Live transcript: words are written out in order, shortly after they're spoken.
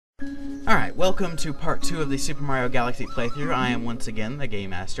Alright, welcome to part 2 of the Super Mario Galaxy playthrough. I am once again the Game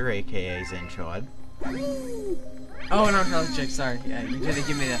Master, aka Zenchod. Oh, no, Chick, sorry. Yeah, you didn't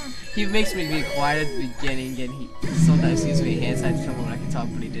give me that. He makes me be quiet at the beginning, and he sometimes gives me hand signs from when I can talk,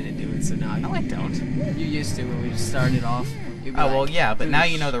 but he didn't do it, so now No, I don't. You used to when we started off. Oh, well, yeah, but now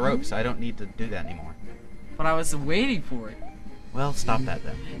you know the ropes, so I don't need to do that anymore. But I was waiting for it. Well, stop that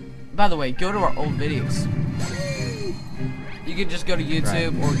then. By the way, go to our old videos. You can just go to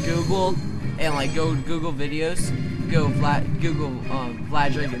YouTube or Google and like go Google videos, go Google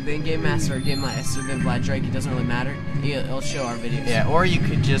Vlad Drake, and then Game Master or Game Master, then Vlad Drake. It doesn't really matter. It'll show our videos. Yeah, or you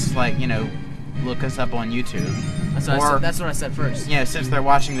could just like look us up on YouTube. That's what I said first. Yeah, since they're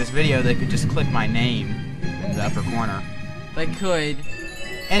watching this video, they could just click my name in the upper corner. They could.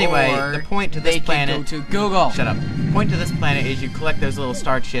 Anyway, the point to this planet. They could go to Google. Shut up. The point to this planet is you collect those little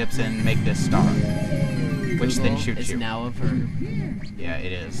star chips and make this star, which then shoots you. Is now a verb. Yeah,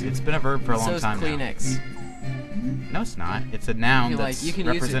 it is. It's been a verb for a long time now. So is Kleenex. No, it's not. It's a noun that's you can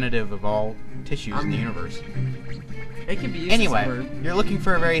representative of all tissues in the universe. It can be used anyway, as a verb. You're looking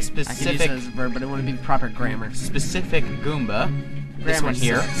for a very specific... I can use it as a verb, but it wouldn't be proper grammar. Specific Goomba. This one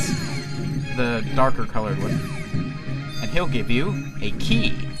here. The darker colored one. And he'll give you a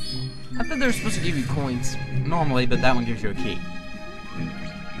key. I thought they were supposed to give you coins. Normally, but that one gives you a key.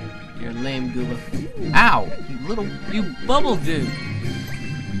 You're lame, Goomba. Ow! You bubble dude.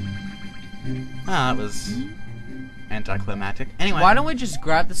 Ah, that was anticlimactic. Anyway. Why don't we just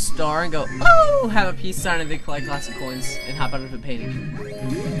grab the star and go, oh, have a peace sign and then collect lots of coins and hop out of the painting?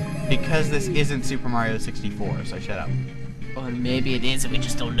 Because this isn't Super Mario 64, so shut up. Or maybe it is and we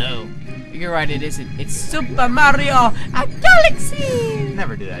just don't know. You're right, it isn't. It's Super Mario, a Galaxy!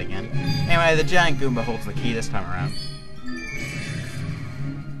 Never do that again. Anyway, the giant Goomba holds the key this time around.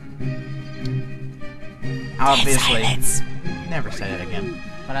 Obviously. Never say that again.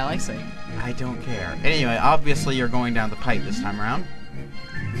 But I like saying. I don't care. Anyway, obviously you're going down the pipe this time around.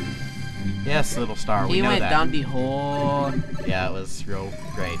 Yes, little star, we know that. He went down the hole. Yeah, it was real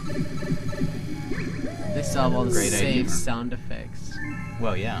great. They still have all the same sound effects.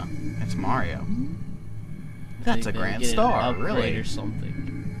 Well, yeah. It's Mario. That's a grand star, really. Or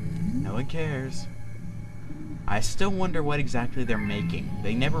something. No one cares. I still wonder what exactly they're making.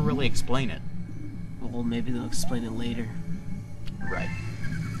 They never really explain it. Well, maybe they'll explain it later. Right.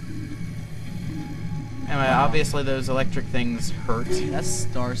 Anyway, obviously those electric things hurt. That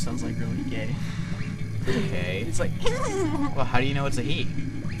star sounds like really gay. Okay. It's like... Well, how do you know it's a he?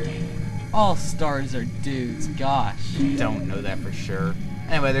 All stars are dudes, gosh. Don't know that for sure.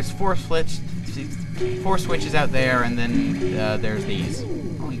 Anyway, there's four switches out there, and then there's these.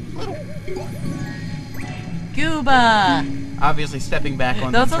 Gooba! Obviously stepping back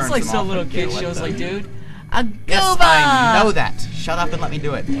on that them sounds like some little kid shows, like, dude. A Gooba! Yes, I know that. Shut up and let me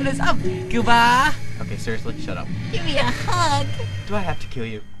do it. What is up, Gooba? Okay, seriously, shut up. Give me a hug. Do I have to kill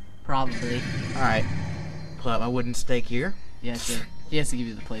you? Probably. Alright. Pull out my wooden stake here. Yeah, sure. He has to give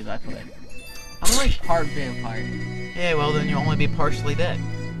you the play-by-play. I'm like part vampire. Yeah, well then you'll only be partially dead.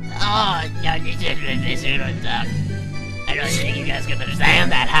 Oh, no, this is I don't think you guys can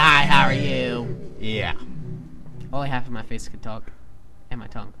understand that. Hi, how are you? Yeah. Only half of my face can talk. And my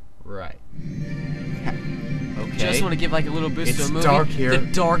tongue. Right. Okay. Just want to give like a little boost to a movie. It's dark here. The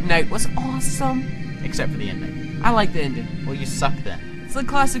Dark Knight was awesome. Except for the ending. I like the ending. Well, you suck then. It's the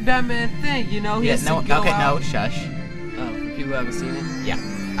classic Batman thing, you know? He has to go out. No, shush. Oh, for people who haven't seen it? Yeah.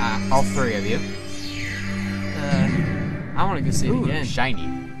 All three of you. I want to go see it again. Shiny. I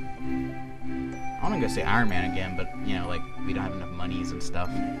want to go see Iron Man again, but, like, we don't have enough monies and stuff.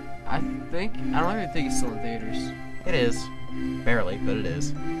 I don't even think it's still in theaters. It is. Barely, but it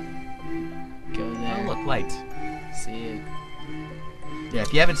is. Go there. Oh, look, lights. See it. Yeah,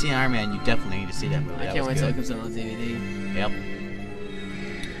 if you haven't seen Iron Man, you definitely need to see that movie. I can't wait till it comes out on DVD. Yep.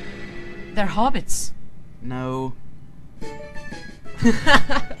 They're hobbits. No.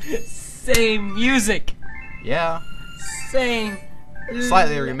 Same music. Yeah. Same.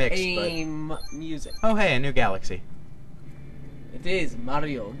 Slightly remixed, but music. Oh, hey, a new galaxy. It is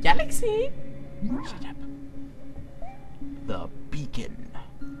Mario Galaxy. Shut up. The beacon.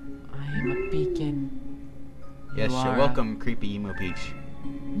 I am a beacon. Yes, you're welcome, creepy emo Peach.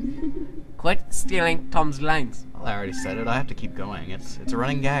 Quit stealing Tom's lines. Well, I already said it. I have to keep going. It's a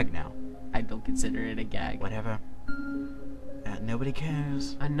running gag now. I don't consider it a gag. Whatever. Nobody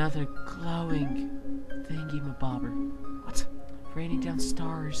cares. Another glowing thingy-mabobber. What? Raining down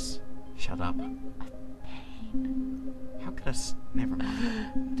stars. Shut up. Pain. How could never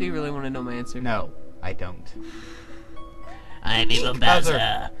mind. Do you really want to know my answer? No, I don't. I'm Evil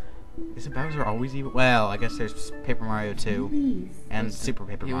Bowser. Isn't Bowser always evil? Well, I guess there's Paper Mario 2 and Super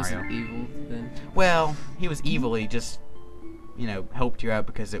Paper He Mario. wasn't evil then. Well, he was evil. He just, you know, helped you out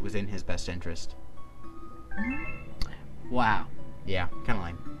because it was in his best interest. Wow. Yeah, kind of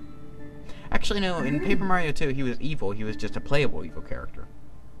lame. Actually, no, in Paper Mario 2, he was evil. He was just a playable evil character.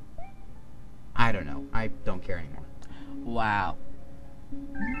 I don't know. I don't care anymore. Wow.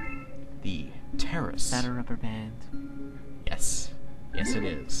 The Terrace. Is that a rubber band? Yes. Yes, it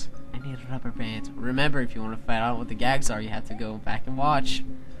is. I need a rubber band. Remember, if you want to find out what the gags are, you have to go back and watch.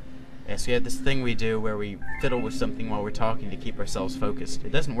 Yes, we have this thing we do where we fiddle with something while we're talking to keep ourselves focused.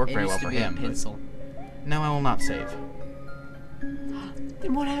 It doesn't work very well for him. A pencil. No, I will not save.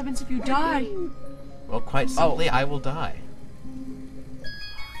 Then what happens if you die? Well, quite simply, I will die.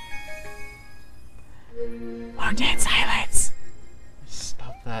 More dead silence.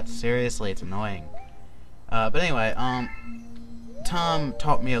 Stop that. Seriously, it's annoying. But anyway, Tom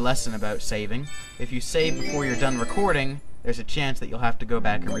taught me a lesson about saving. If you save before you're done recording, there's a chance that you'll have to go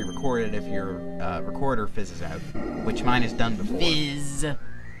back and re-record it if your recorder fizzes out, which mine is done before. Fizz.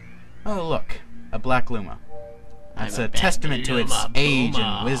 Oh, look. A black Luma. That's a testament to its age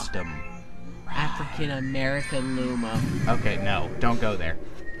and wisdom. African-American Luma. Okay, no. Don't go there.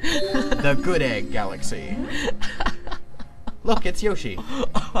 The Good Egg Galaxy. Look, it's Yoshi.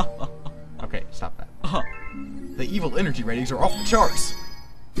 Okay, stop that. The evil energy ratings are off the charts.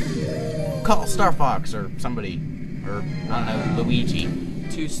 Call Star Fox or somebody. Or, I don't know, Luigi.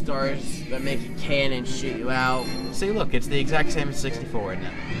 2 stars that make a cannon shoot you out. See, look, it's the exact same as 64, isn't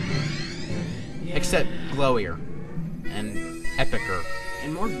it? Yeah. Except glowier. And epicer.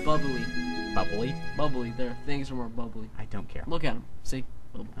 And more bubbly. Bubbly? Bubbly. Their things are more bubbly. I don't care. Look at them. See?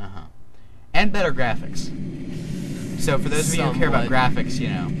 Bubbly. Uh-huh. And better graphics. So for those of you who care about graphics, you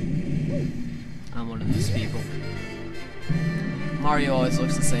know. I'm one of those people. Mario always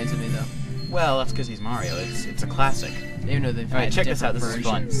looks the same to me, though. Well, that's because he's Mario. It's a classic. Even though they've Alright, had check this out. different This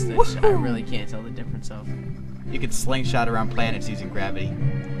is fun. versions, which I really can't tell the difference of. You can slingshot around planets using gravity.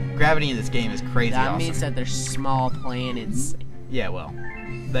 Gravity in this game is crazy That awesome. means that they're small planets. Yeah, well,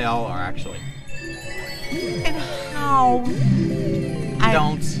 they all are actually. And how?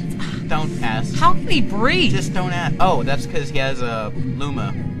 Don't ask. How can he breathe? Just don't ask. Oh, that's because he has a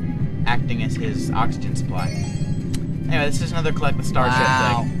Luma acting as his oxygen supply. Anyway, this is another collect the starship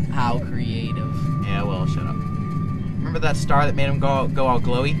thing. How creative. Yeah, well, shut up. Remember that star that made him go all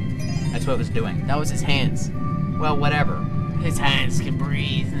glowy? That's what it was doing. That was his hands. Well, whatever. His hands can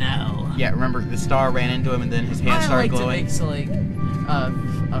breathe now. Yeah, remember the star ran into him and then his hands started glowing? To make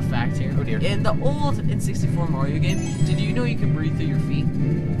a fact here. Oh dear. In the old N64 Mario game, did you know you could breathe through your feet?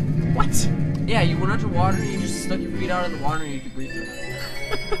 What? Yeah, you went underwater and you just stuck your feet out in the water and you could breathe through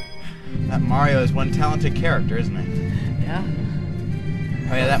it. That Mario is one talented character, isn't he? Yeah.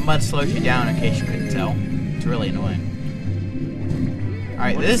 Oh yeah, that mud slows you down in case you couldn't tell. It's really annoying.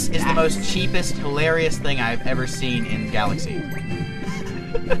 Alright, this is the most cheapest, hilarious thing I've ever seen in Galaxy.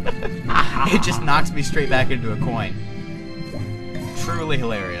 It just knocks me straight back into a coin. Truly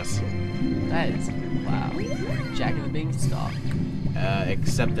hilarious. That is, wow. Jack and the Beanstalk.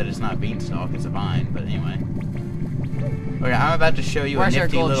 Except that it's not beanstalk, it's a vine, but anyway. Okay, I'm about to show you Where's a our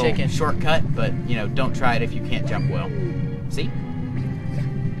nifty gold little chicken? shortcut, but, you know, don't try it if you can't jump well. See?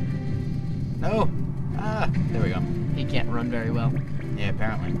 No! Ah, there we go. He can't run very well. Yeah,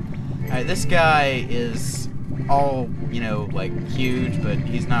 apparently. Alright, this guy is all, you know, like, huge, but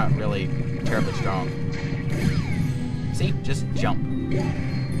he's not really terribly strong. See? Just jump.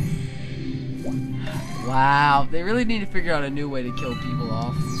 Wow, they really need to figure out a new way to kill people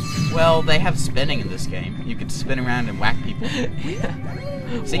off. Well, they have spinning in this game. You could spin around and whack people.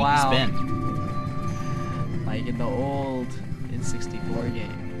 See? Wow. Spin. Like in the old N64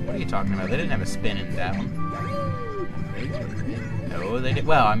 game. What are you talking about? They didn't have a spin in that one. No, they did.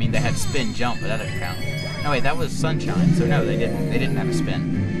 Well, I mean, they had spin jump, but that doesn't count. No, wait, that was Sunshine. So no, they didn't. They didn't have a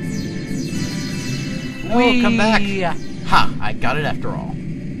spin. Oh, come back! Ha! I got it after all.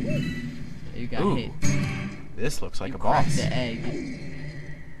 You got Ooh, hit. this looks like You a boss. cracked the egg.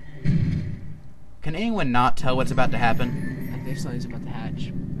 Can anyone not tell what's about to happen? I think something's about to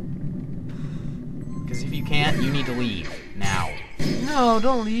hatch. Because if you can't, you need to leave now. No,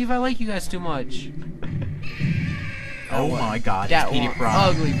 don't leave. I like you guys too much. Oh my God, That it's Petey one Piranha.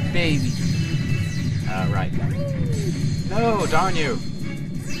 ugly baby. Right. No, darn you.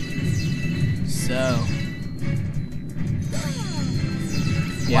 So.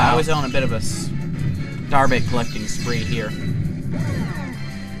 Yeah, Wow. I was on a bit of a starbit collecting spree here.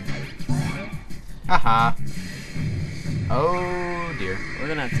 Haha. Oh dear. We're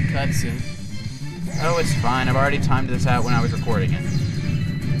gonna have to cut soon. Oh, it's fine. I've already timed this out when I was recording it.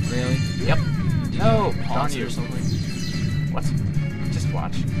 Really? Yep. Did No, you pause on it you. or something? What? Just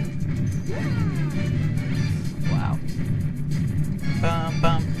watch. Wow. Bum,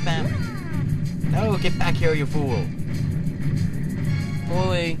 bum, bam. No, get back here, you fool.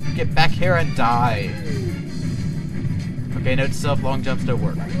 Fully. Get back here and die. Okay, note to self, long jumps don't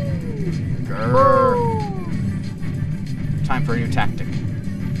work. Grrr. Time for a new tactic.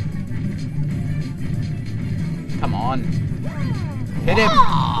 Come on. Hit him!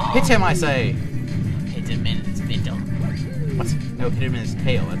 Hit him, I say! Hit him in his middle. What? No, hit him in his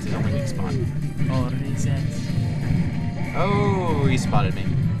tail. That's his only weak spot. Oh, resets. Oh, he spotted me.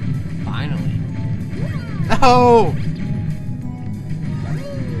 Finally. No!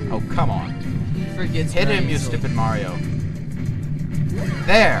 Oh, come on. He forgets. Hit very him, you easily. stupid Mario.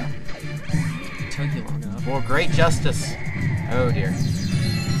 There! Took you long enough. For great justice. Oh, dear.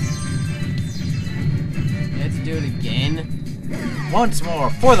 You have to do it again. Once more,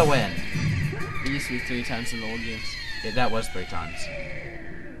 for the win! It used to be 3 times in the old games. Yeah, that was 3 times.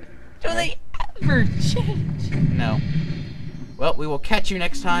 Do they ever change? No. Well, we will catch you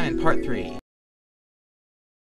next time in part 3.